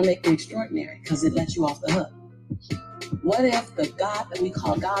 you want to make me extraordinary because it lets you off the hook. What if the God that we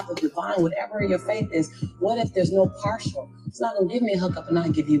call God, the divine, whatever your faith is, what if there's no partial? It's not going to give me a hookup and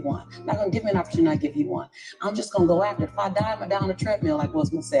not give you one. Not going to give me an opportunity and not give you one. I'm just going to go after it. If I die, I'm down the treadmill, like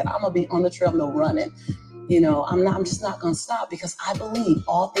Wilson said. I'm going to be on the treadmill running. I'm just not going to stop because I believe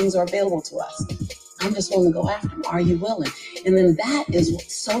all things are available to us. I'm just willing to go after them. Are you willing? And then that is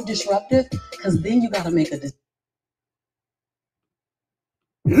what's so disruptive because then you got to make a decision.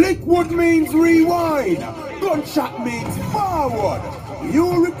 Liquid means rewind. Gunshot means forward.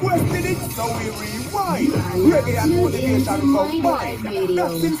 You requested it, so we rewind. Reggae and motivation combined.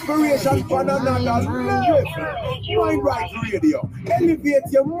 That's inspiration for another level. Mind Right Radio. Elevate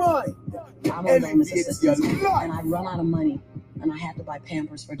your mind. Elevate your life. And I run out of money, and I had to buy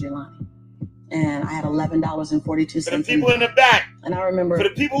Pampers for Jelani. And I had $11.42. For the people in the back. And I remember for the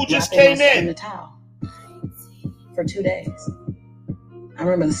people who just came in the towel for 2 days. I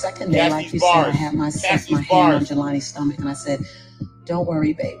remember the second day, Cassie's like you bars. said, I had my hand on Jelani's stomach, and I said, "Don't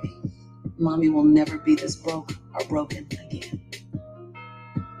worry, baby. Mommy will never be this broke or broken again."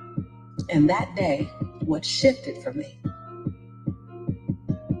 And that day, what shifted for me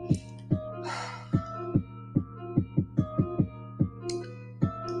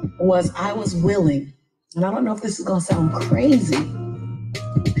was I was willing, and I don't know if this is going to sound crazy,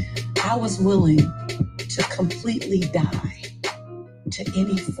 I was willing to completely die to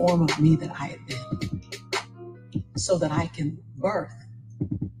any form of me that I had been so that I can birth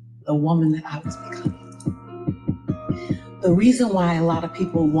the woman that I was becoming. The reason why a lot of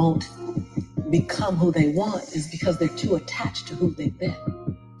people won't become who they want is because they're too attached to who they've been.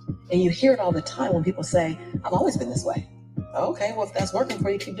 And you hear it all the time when people say, "I've always been this way." Okay, well, if that's working for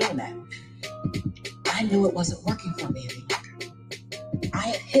you, keep doing that. I knew it wasn't working for me any longer. I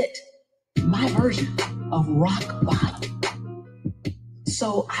had hit my version of rock bottom.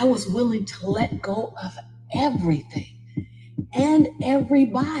 So I was willing to let go of everything and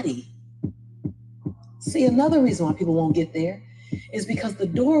everybody. See, another reason why people won't get there is because the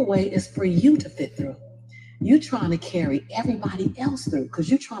doorway is for you to fit through. You're trying to carry everybody else through because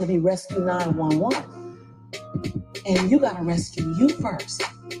you're trying to be Rescue 911. And you got to rescue you first.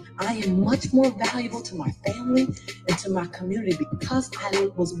 I am much more valuable to my family and to my community because I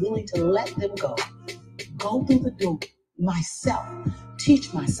was willing to let them go through the door myself,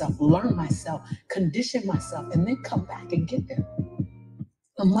 teach myself, learn myself, condition myself, and then come back and get them.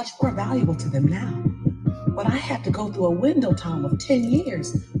 I'm much more valuable to them now. But I had to go through a window time of 10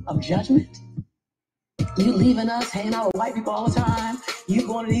 years of judgment. You leaving us, hanging out with white people all the time. You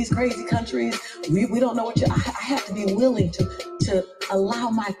going to these crazy countries. We don't know what you... I have to be willing to allow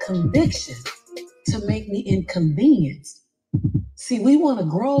my conviction to make me inconvenienced. See, we want to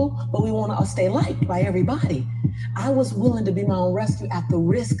grow, but we want to stay liked by everybody. I was willing to be my own rescue at the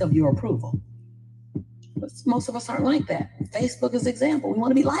risk of your approval. But most of us aren't like that. Facebook is an example. We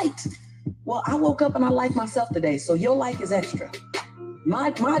want to be liked. Well, I woke up and I like myself today, so your like is extra.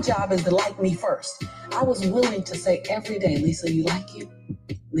 My job is to like me first. I was willing to say every day, "Lisa, you like you?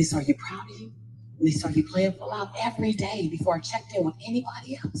 Lisa, are you proud of you? Lisa, are you playing full out?" Every day before I checked in with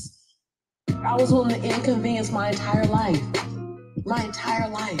anybody else. I was willing to inconvenience my entire life. My entire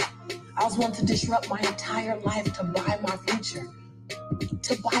life. I was willing to disrupt my entire life to buy my future,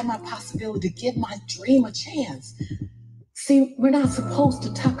 to buy my possibility, to give my dream a chance. See, we're not supposed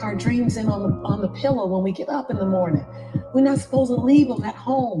to tuck our dreams in on the pillow when we get up in the morning. We're not supposed to leave them at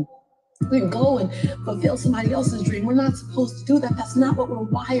home. We can go and fulfill somebody else's dream. We're not supposed to do that. That's not what we're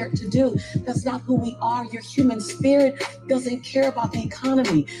wired to do. That's not who we are. Your human spirit doesn't care about the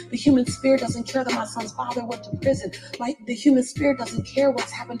economy. The human spirit doesn't care that my son's father went to prison. The human spirit doesn't care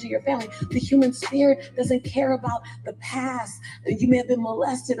what's happened to your family. The human spirit doesn't care about the past. You may have been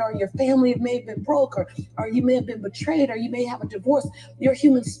molested, or your family may have been broke, or you may have been betrayed, or you may have a divorce. Your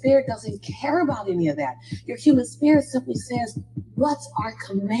human spirit doesn't care about any of that. Your human spirit simply says, what's our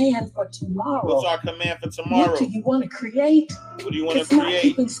command for tomorrow? What's our command for tomorrow? What do you want to create? What do you want to It's not create?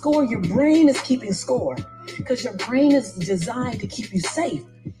 keeping score. Your brain is keeping score because your brain is designed to keep you safe.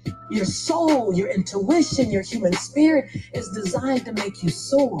 Your soul, your intuition, your human spirit is designed to make you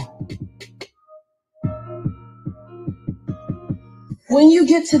soar. When you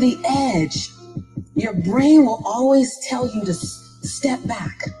get to the edge, your brain will always tell you to step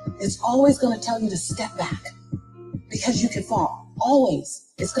back. It's always going to tell you to step back because you can fall.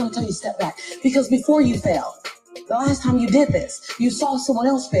 Always. It's going to tell you to step back because before you fell, the last time you did this, you saw someone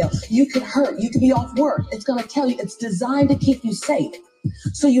else fail. You could hurt. You could be off work. It's going to tell you it's designed to keep you safe.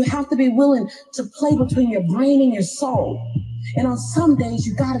 So you have to be willing to play between your brain and your soul. And on some days,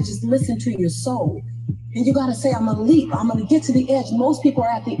 you got to just listen to your soul. And you got to say, I'm going to leap. I'm going to get to the edge. Most people are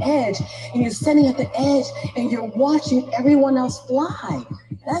at the edge, and you're standing at the edge, and you're watching everyone else fly.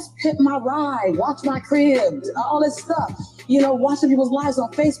 That's Pimp My Ride, Watch My Crib, all this stuff. You know, watching people's lives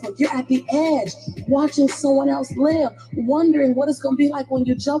on Facebook. You're at the edge, watching someone else live, wondering what it's going to be like when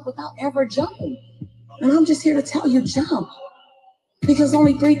you jump without ever jumping. And I'm just here to tell you, jump. Because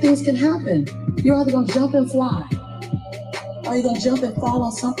only three things can happen. You're either going to jump and fly, or you're going to jump and fall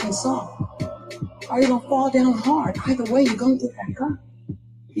on something soft, or you're going to fall down hard. Either way, you're going to get back up.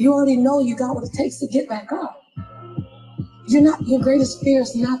 You already know you got what it takes to get back up. Your greatest fear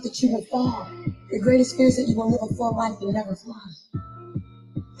is not that you will fall. Your greatest fear is that you will live a full life and never fly.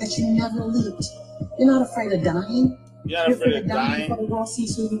 That you never leaped. You're not afraid of dying. You're not afraid of dying. Before the world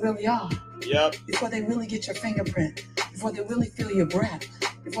sees who you really are. Yep. Before they really get your fingerprint. Before they really feel your breath.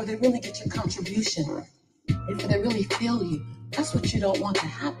 Before they really get your contribution. Before they really feel you. That's what you don't want to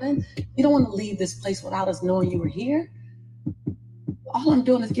happen. You don't want to leave this place without us knowing you were here. All I'm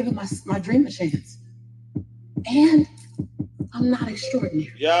doing is giving my dream a chance. And I'm not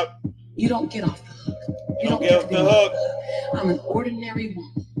extraordinary. Yep. You don't get off the hook. You don't get off the hook. I'm an ordinary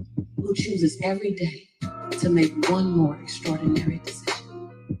woman who chooses every day to make one more extraordinary decision.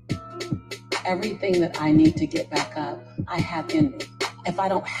 Everything that I need to get back up, I have in me. If I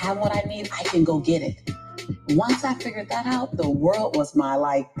don't have what I need, I can go get it. Once I figured that out, the world was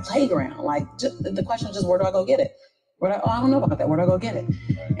my playground. The question is just, where do I go get it? I don't know about that. Where do I go get it?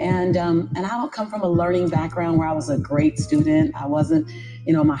 And I don't come from a learning background where I was a great student. I wasn't,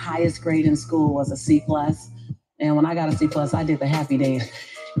 my highest grade in school was a C+. And when I got a C+, I did the happy days.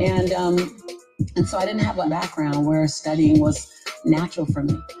 And so I didn't have a background where studying was natural for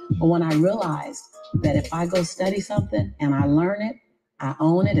me. But when I realized that if I go study something and I learn it, I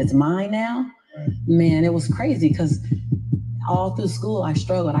own it, it's mine now, man, it was crazy because all through school, I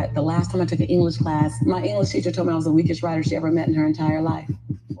struggled. The last time I took an English class, my English teacher told me I was the weakest writer she ever met in her entire life.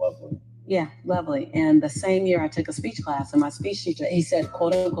 Lovely. Yeah, lovely. And the same year I took a speech class, and my speech teacher, he said,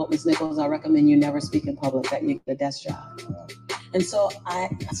 quote unquote, Ms. Nichols, I recommend you never speak in public, that you get a desk job. And so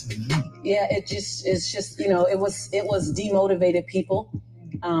it was demotivated people,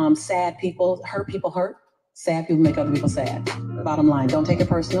 sad people hurt. Sad people make other people sad. Bottom line, don't take it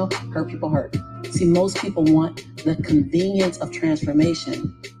personal. Hurt people hurt. See, most people want the convenience of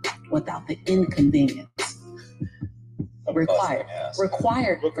transformation without the inconvenience. Required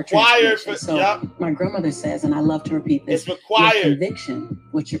for transformation. So my grandmother says, and I love to repeat this, it's required. Your conviction,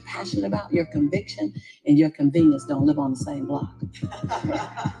 what you're passionate about, your conviction and your convenience don't live on the same block.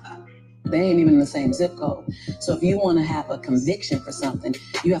 They ain't even in the same zip code. So if you want to have a conviction for something,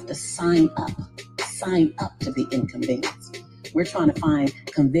 you have to sign up to be inconvenienced. We're trying to find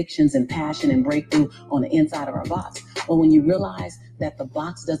convictions and passion and breakthrough on the inside of our box. But when you realize that the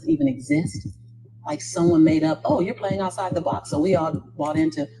box doesn't even exist, like someone made up, oh, you're playing outside the box. So we all bought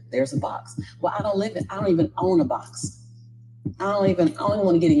into, there's a box. Well, I don't even own a box. I don't even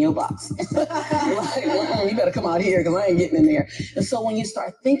want to get in your box. You better come out here because I ain't getting in there. And so when you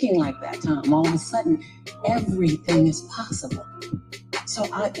start thinking like that, Tom, all of a sudden, everything is possible. So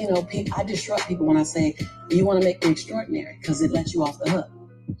I disrupt people when I say, you want to make me extraordinary because it lets you off the hook.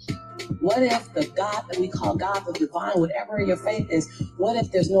 What if the God that we call God, the divine, whatever your faith is, what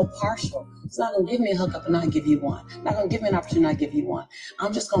if there's no partial? It's not going to give me a hookup and not give you one. Not going to give me an opportunity and not give you one.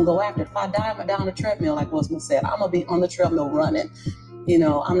 I'm just going to go after it. If I die, I'm going to die on the treadmill, like Will Smith said. I'm going to be on the treadmill running.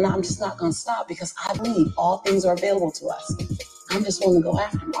 I'm just not going to stop because I believe all things are available to us. I'm just willing to go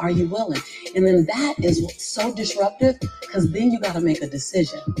after them. Are you willing? And then that is what's so disruptive because then you got to make a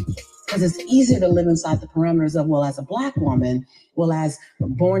decision. Because it's easier to live inside the parameters of, well, as a Black woman, well, as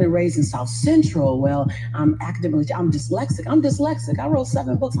born and raised in South Central, well, I'm dyslexic. I wrote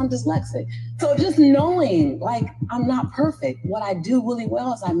 7 books. I'm dyslexic. So just knowing, I'm not perfect. What I do really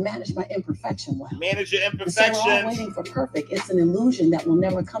well is I manage my imperfection well. Manage your imperfections. So we're all waiting for perfect. It's an illusion that will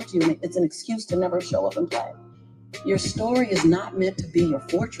never come to you. And it's an excuse to never show up and play. Your story is not meant to be your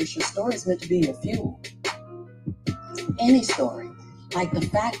fortress. Your story is meant to be your fuel. Any story. Like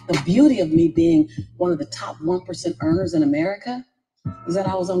the beauty of me being one of the top 1% earners in America is that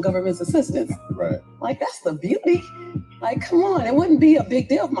I was on government assistance. Right. Like, that's the beauty. Like, come on. It wouldn't be a big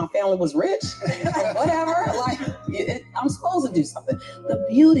deal if my family was rich or whatever. Like, I'm supposed to do something. The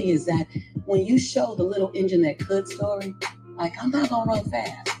beauty is that when you show the little engine that could story, like, I'm not going to run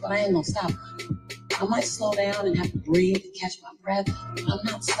fast, but I ain't going to stop. I might slow down and have to breathe, catch my breath. I'm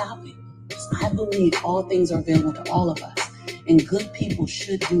not stopping. I believe all things are available to all of us. And good people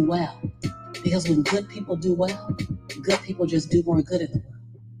should do well. Because when good people do well, good people just do more good in the world.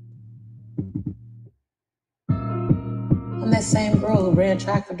 I'm that same girl who ran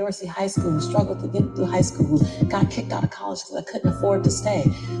track for Dorsey High School, who struggled to get through high school, who got kicked out of college because I couldn't afford to stay.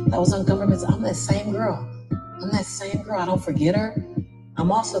 That was on government. I'm that same girl. I don't forget her.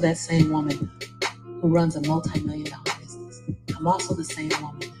 I'm also that same woman who runs a multi-million-dollar business. I'm also the same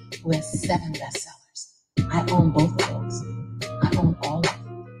woman who has 7 bestsellers. I own both of those. I own all of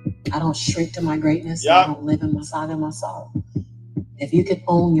them. I don't shrink to my greatness. Yep. I don't live in my saga and my sorrow. If you can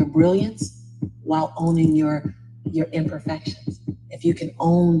own your brilliance while owning your imperfections, if you can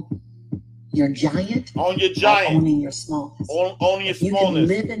own your giant, while owning your smallness, own your smallness. You can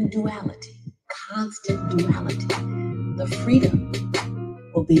live in duality, constant duality. The freedom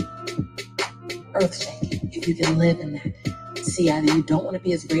will be earth-shaking if you can live in that. See, either you don't want to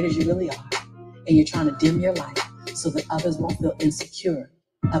be as great as you really are, and you're trying to dim your light so that others won't feel insecure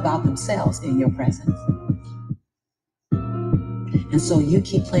about themselves in your presence. And so you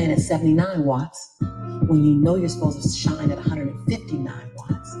keep playing at 79 watts when you know you're supposed to shine at 159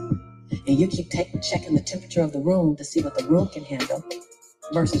 watts. And you keep checking the temperature of the room to see what the room can handle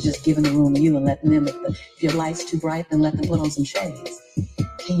versus just giving the room to you and letting them, if your light's too bright, then let them put on some shades.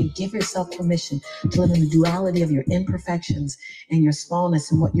 Can you give yourself permission to live in the duality of your imperfections and your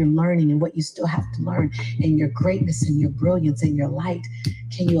smallness and what you're learning and what you still have to learn and your greatness and your brilliance and your light?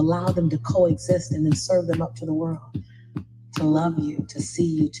 Can you allow them to coexist and then serve them up to the world? To love you, to see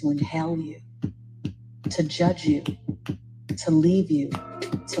you, to inhale you, to judge you, to leave you,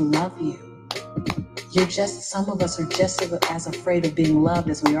 to love you. Some of us are just as afraid of being loved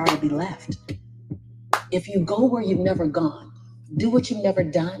as we are to be left. If you go where you've never gone, do what you've never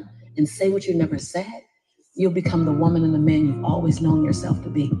done, and say what you've never said, you'll become the woman and the man you've always known yourself to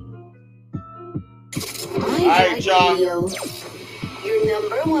be. All right, John. Your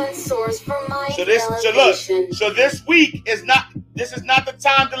 #1 source for my So this week is not the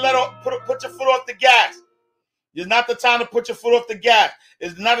time to put your foot off the gas. It's not the time to put your foot off the gas.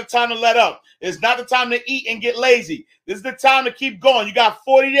 It's not the time to let up. It's not the time to eat and get lazy. This is the time to keep going. You got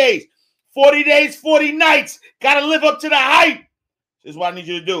 40 days. 40 days, 40 nights. Got to live up to the hype. This is what I need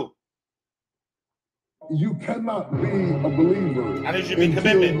you to do. You cannot be a believer I need you to be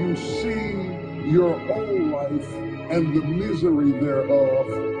committed. You see your whole life and the misery thereof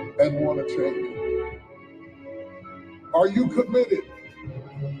and want to change it. Are you committed?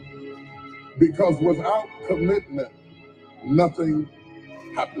 Because without commitment, nothing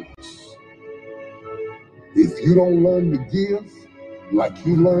happens. If you don't learn to give like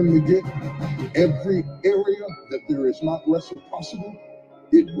you learn to get, every area that there is not reciprocity,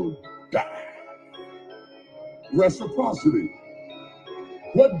 it will die. Reciprocity.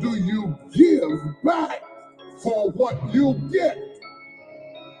 What do you give back for what you get?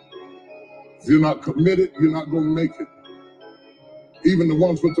 If you're not committed, you're not going to make it. Even the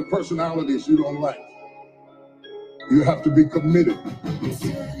ones with the personalities you don't like. You have to be committed.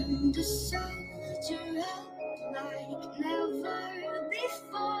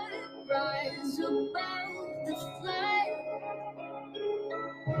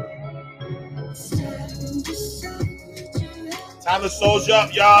 Time to soldier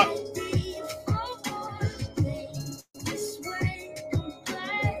up, y'all.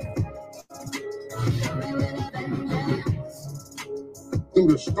 Through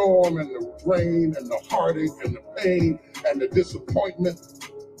the storm and the rain and the heartache and the pain and the disappointment,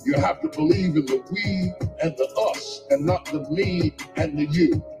 you have to believe in the we and the us and not the me and the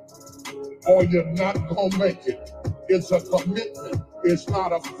you. Or you're not going to make it. It's a commitment. It's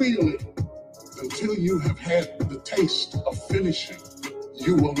not a feeling. Until you have had the taste of finishing,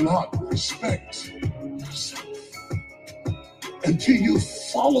 you will not respect yourself. Until you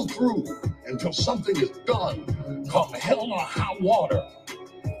follow through, until something is done, come hell or high water,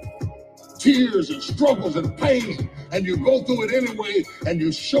 tears and struggles and pain, and you go through it anyway, and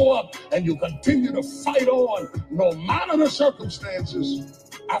you show up, and you continue to fight on, no matter the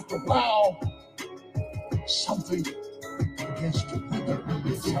circumstances. After a while, something begins to wither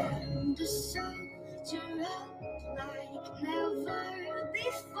inside. Never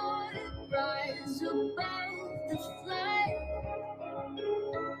before rise above the flood.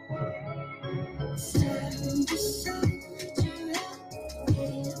 Stand aside to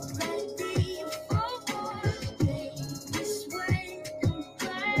get ready for war. Make this way and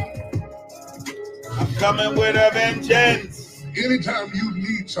play. I'm coming with a vengeance. Anytime you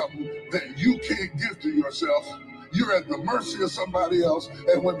need something that you can't give to yourself, you're at the mercy of somebody else.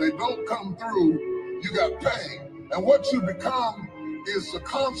 And when they don't come through, you got pain. And what you become is the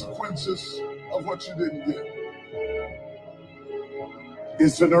consequences of what you didn't get.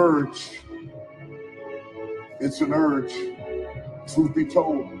 It's an urge. It's an urge. Truth be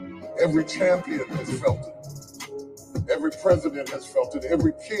told, every champion has felt it. Every president has felt it.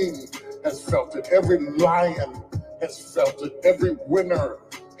 Every king has felt it. Every lion has felt it. Every winner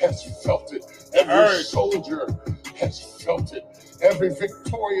has felt it. Every soldier has felt it. Every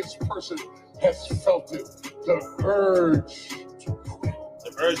victorious person has felt it. The urge to quit.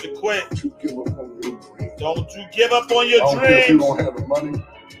 The urge to quit. To give up on your dream. Don't you give up on your I don't care if you dreams. don't have the money,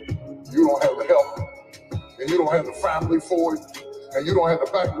 you don't have the help, and you don't have the family for it, and you don't have the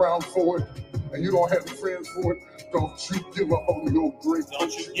background for it, and you don't have the friends for it. Don't you give up on your dream.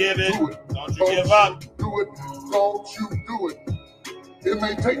 Don't you give it. Do it. Don't you give up. Do it. Don't you do it. It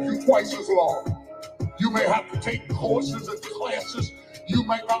may take you twice as long. You may have to take courses and classes. You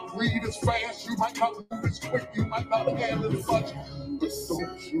might not read as fast. You might not move as quick. You might not have as much. But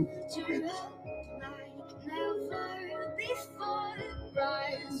don't you quit. Never before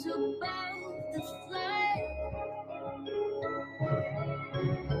rise above the flood.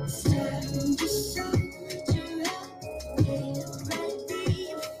 Stand aside to get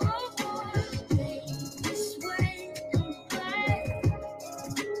ready for war. Make this way and play.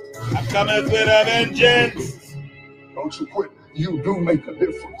 I'm coming with a vengeance. Don't you quit. You do make a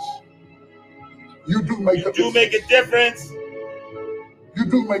difference. You do make a You do difference. make a difference. You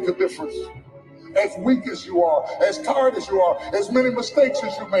do make a difference. As weak as you are, as tired as you are, as many mistakes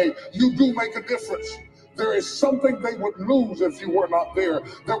as you made, you do make a difference. There is something they would lose if you were not there.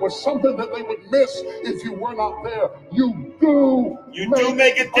 There was something that they would miss if you were not there. You do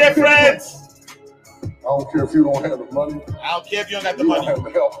make a difference. I don't care if you don't have the money. I don't care if you don't got the You money. don't have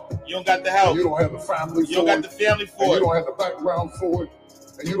the help. You don't got the help. You don't have the family You don't for got it. the family And for you it. don't have the background for it.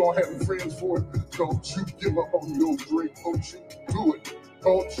 And you don't have the friends for it. Don't you give up on your dream. Don't you do it.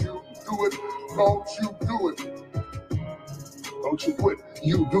 Don't you do it. Don't you do it. Don't you quit.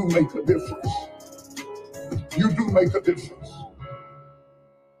 You do make a difference. You do make a difference.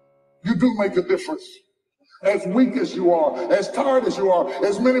 You do make a difference. As weak as you are, as tired as you are,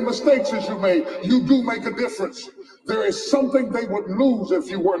 as many mistakes as you made, you do make a difference. There is something they would lose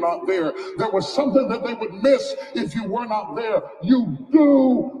if you were not there. There was something that they would miss if you were not there. You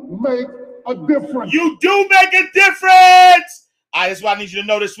do make a difference. You do make a difference. All right, that's what I need you to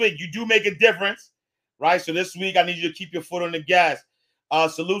know this week. You do make a difference, right? So this week, I need you to keep your foot on the gas.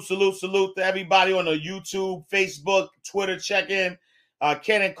 Salute to everybody on the YouTube, Facebook, Twitter check-in.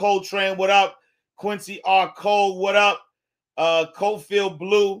 Ken and Coltrane, what up? Quincy R. Cole, what up? Cofield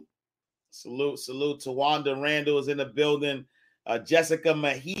Blue. Salute to Wanda Randall is in the building. Jessica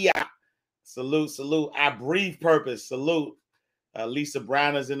Mejia. Salute. I breathe purpose. Salute. Lisa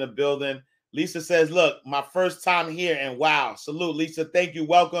Brown is in the building. Lisa says, look, my first time here, and wow. Salute, Lisa. Thank you.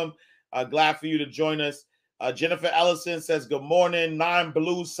 Welcome. Glad for you to join us. Jennifer Ellison says, good morning. Nine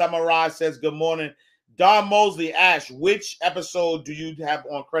Blue Samurai says, good morning. Don Mosley, Ash, which episode do you have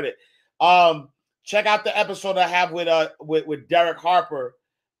on credit? Check out the episode I have with Derek Harper.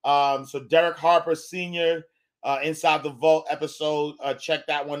 So Derek Harper Sr., Inside the Vault episode. Check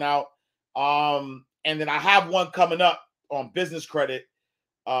that one out. And then I have one coming up on business credit.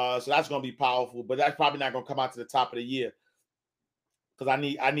 So that's going to be powerful, but that's probably not going to come out to the top of the year because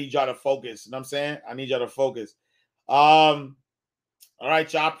I need y'all to focus. You know what I'm saying? I need y'all to focus. All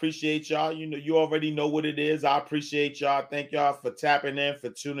right, y'all. Appreciate y'all. You know, you already know what it is. I appreciate y'all. Thank y'all for tapping in, for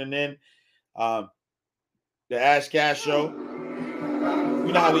tuning in. The Ash Cash Show.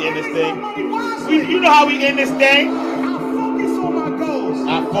 You know how we end this thing. You know how we end this thing.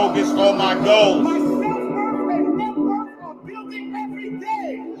 I focus on my goals.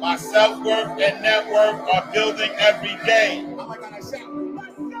 My self-worth and net worth are building every day.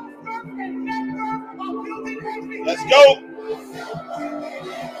 Let's go.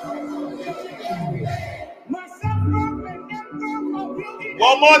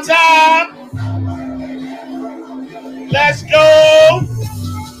 One more time. Let's go.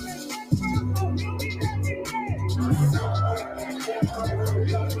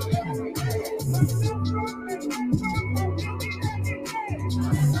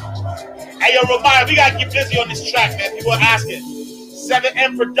 Hey, yo, yo, Romaya, we gotta get busy on this track, man. People are asking.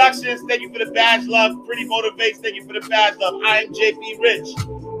 7M Productions, thank you for the badge love. Pretty Motivates, thank you for the badge love. I am JP Rich,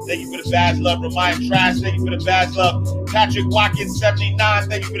 thank you for the badge love. Remind Trash, thank you for the badge love. Patrick Watkins 79,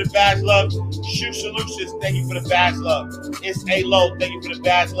 thank you for the badge love. Shoe Solutions, thank you for the badge love. It's A-Lo, thank you for the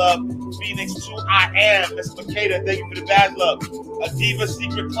badge love. Phoenix 2, I Am, Miss Makeda, thank you for the badge love. Adiva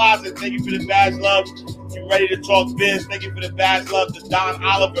Secret Closet, thank you for the badge love. You Ready to Talk Biz, thank you for the badge love. The Don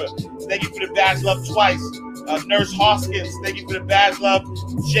Oliver, thank you for the badge love twice. Nurse Hoskins, thank you for the badge love.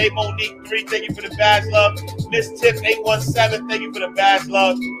 J Monique 3, thank you for the badge love. Miss Tip 817, thank you for the badge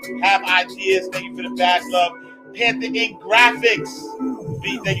love. Have Ideas, thank you for the badge love. Panther Inc. Graphics,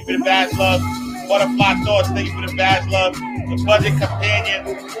 B, thank you for the badge love. Butterfly Thoughts, thank you for the badge love. The Budget Companion,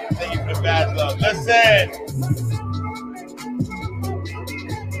 thank you for the badge love. Listen,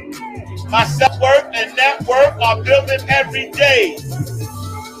 my self-worth and net worth are building every day.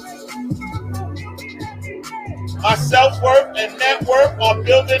 My self-worth and net worth are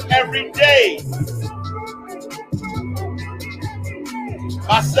building every day.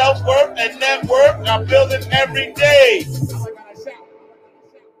 My self-worth and net worth are building every day.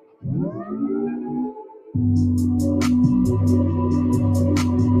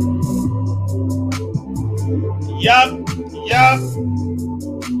 Yup.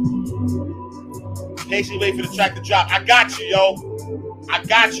 Patiently wait for the track to drop. I got you, yo. I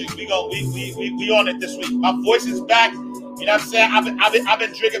got you. We on it this week. My voice is back. You know what I'm saying? I've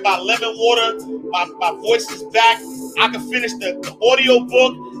been drinking my lemon water. My voice is back. I can finish the audio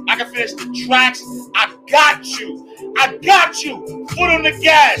book. I can finish the tracks. I got you. Foot on the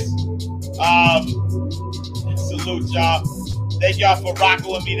gas. Salute y'all. Thank y'all for rocking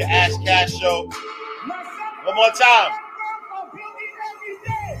with me, the Ash Cash Show. One more time.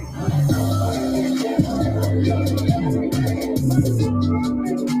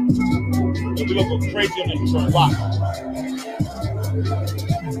 We're gonna go crazy on this track. Rock.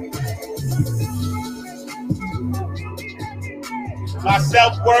 My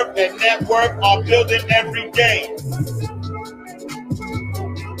self-worth and net worth are building every day.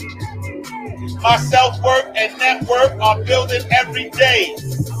 My self-worth and net worth are building every day.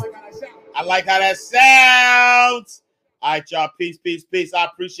 I like how that sounds. All right, y'all. Peace. I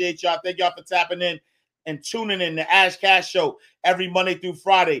appreciate y'all. Thank y'all for tapping in and tuning in the Ash Cash Show every Monday through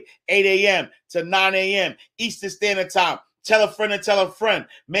Friday, 8 a.m. to 9 a.m. Eastern Standard Time. Tell a friend and tell a friend.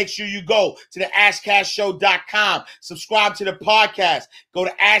 Make sure you go to the AshCashShow.com. Subscribe to the podcast. Go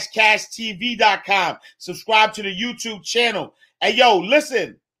to AshCashTV.com. Subscribe to the YouTube channel. Hey, yo,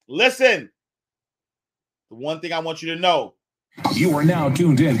 listen. The one thing I want you to know. You are now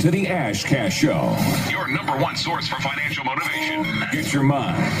tuned in to the Ash Cash Show. Your number one source for financial motivation. Get your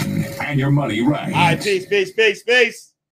mind and your money right. All right, peace.